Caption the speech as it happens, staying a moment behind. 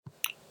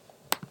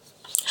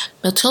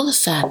Matilda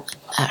sat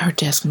at her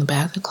desk in the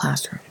back of the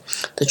classroom.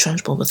 The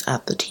Trunchbull was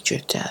at the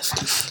teacher's desk.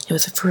 It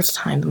was the first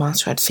time the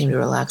monster had seemed to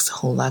relax the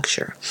whole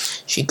lecture.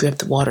 She gripped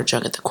the water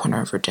jug at the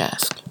corner of her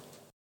desk.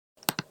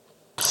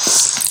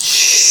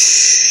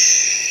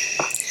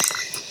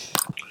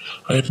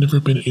 I have never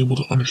been able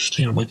to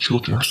understand why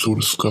children are so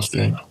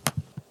disgusting.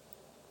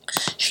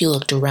 She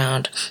looked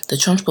around. The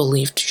Trunchbull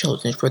believed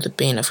children were the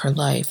bane of her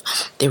life.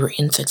 They were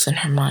insects in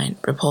her mind,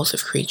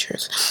 repulsive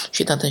creatures.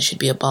 She thought they should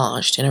be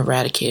abolished and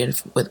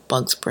eradicated with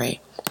bug spray,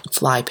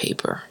 fly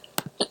paper.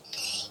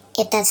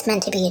 If that's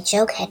meant to be a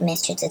joke,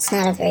 headmistress, it's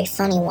not a very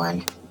funny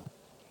one.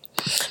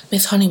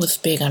 Miss Honey was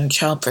big on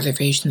child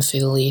preservation, to say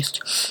the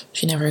least.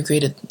 She never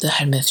agreed with the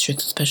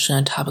headmistress, especially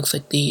on topics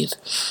like these.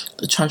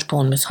 The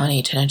Trunchbull and Miss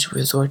Honey tended to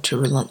resort to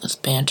relentless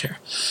banter.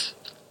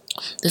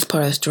 This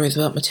part of the story is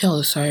about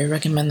Matilda, so I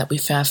recommend that we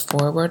fast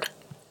forward.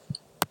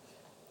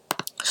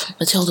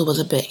 Matilda was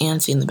a bit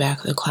antsy in the back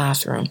of the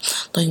classroom,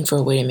 looking for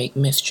a way to make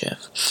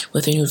mischief.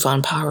 With her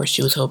newfound powers,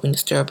 she was hoping to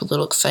stir up a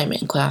little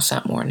excitement in class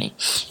that morning.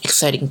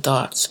 Exciting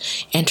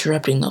thoughts.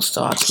 Interrupting those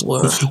thoughts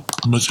were...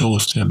 Matilda,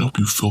 stand up,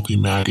 you filthy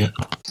maggot.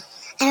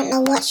 I don't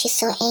know what she's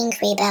so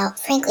angry about.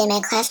 Frankly,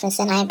 my classmates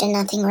and I have done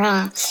nothing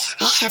wrong.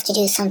 I have to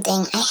do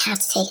something. I have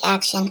to take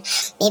action.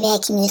 Maybe I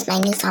can use my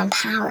newfound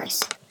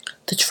powers.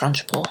 The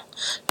Trunchbull.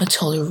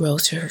 Matilda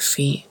rose to her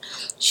feet.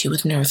 She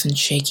was nervous and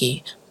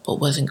shaky, but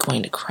wasn't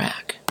going to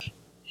crack.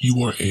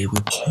 You are a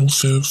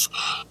repulsive,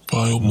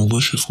 vile,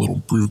 malicious little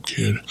brute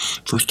kid.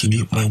 First to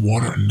nuke my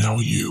water, and now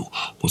you.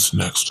 What's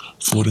next?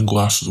 Floating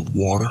glasses of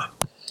water?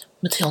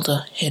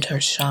 Matilda hid her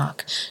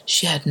shock.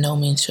 She had no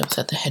means to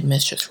upset the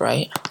headmistress,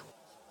 right?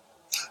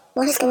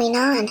 What is going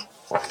on?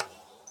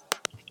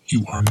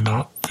 You are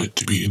not fit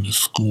to be in this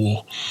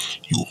school.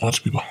 You ought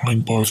to be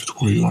behind bars.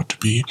 It's where you ought to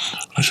be.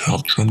 I shall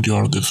have drummed you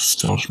out of this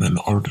establishment in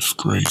utter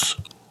disgrace.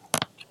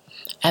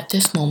 At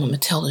this moment,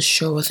 Matilda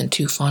sure wasn't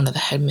too fond of the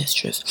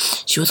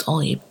headmistress. She was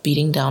only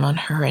beating down on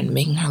her and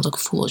making her look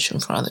foolish in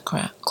front of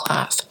the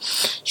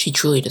class. She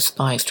truly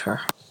despised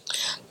her.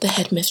 The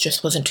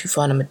headmistress wasn't too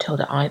fond of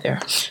Matilda either.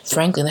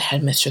 Frankly, the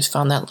headmistress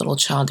found that little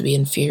child to be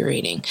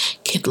infuriating,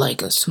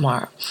 kid-like and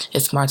smart,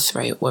 if smart's the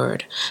right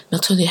word.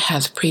 Matilda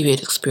has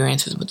previous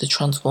experiences with the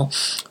Trunchbull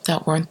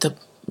that weren't the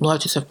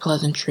largest of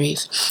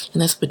pleasantries. In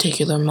this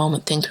particular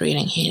moment, things were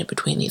getting heated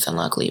between these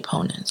unlikely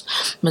opponents.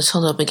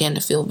 Matilda began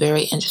to feel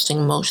very interesting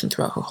emotion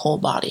throughout her whole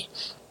body.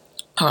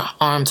 Her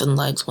arms and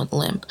legs went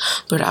limp,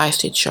 but her eyes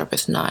stayed sharp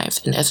as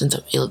knives. An essence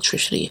of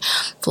electricity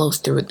flows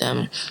through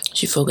them.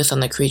 She focused on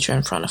the creature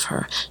in front of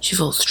her. She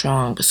felt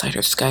strong beside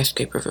her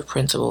skyscraper of a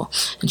principal,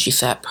 and she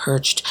sat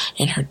perched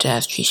in her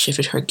desk. She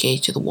shifted her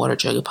gaze to the water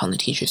jug upon the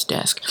teacher's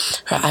desk.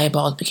 Her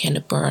eyeballs began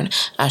to burn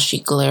as she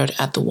glared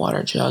at the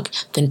water jug.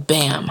 Then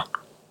bam!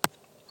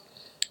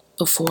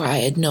 Before I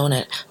had known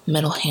it,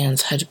 metal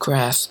hands had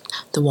grasped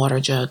the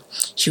water jug.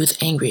 She was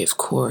angry, of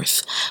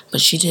course,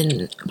 but I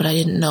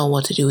didn't know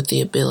what to do with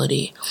the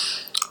ability.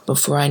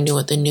 Before I knew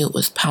it, the newt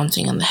was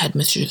pouncing on the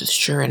headmistress's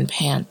shirt and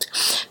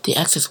pants. The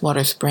excess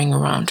water sprang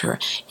around her,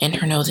 in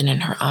her nose and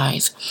in her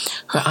eyes.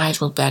 Her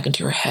eyes rolled back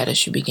into her head as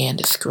she began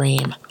to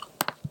scream.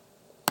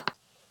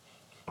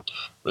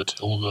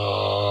 Matilda.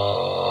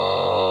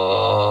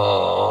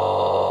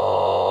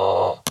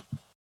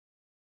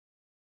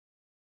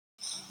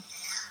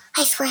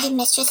 I swear,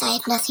 headmistress, I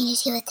had nothing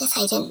to do with this.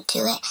 I didn't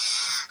do it.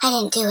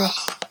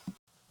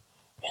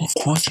 Well, of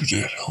course you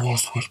did. Who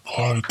else would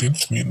plot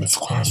against me in this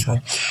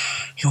classroom?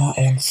 Your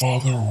own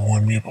father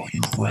warned me about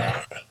you,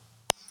 rat.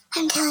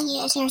 I'm telling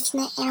you, I've never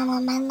seen that animal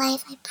in my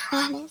life. I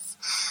promise.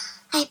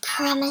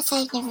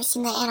 I've never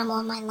seen that animal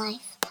in my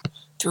life.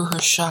 Through her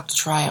shocked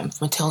triumph,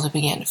 Matilda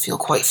began to feel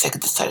quite sick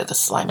at the sight of the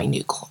slimy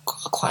new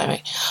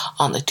climate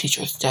on the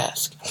teacher's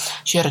desk.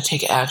 She had to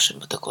take action,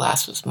 but the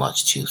glass was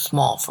much too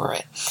small for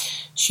it.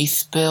 She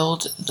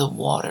spilled the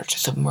water to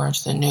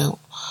submerge the newt.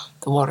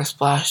 The water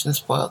splashed and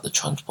spoiled the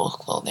Trunchbull's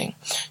clothing.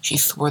 She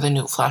swore the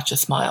newt flashed a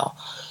smile.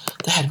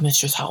 The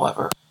headmistress,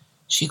 however,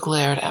 she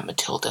glared at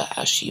Matilda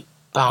as she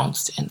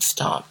bounced and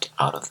stomped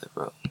out of the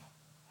room.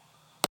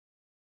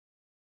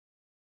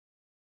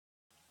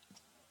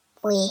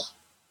 We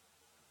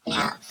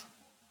have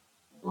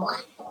won.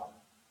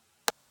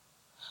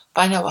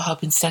 Find out what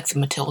happened next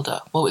in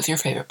Matilda. What was your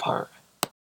favorite part?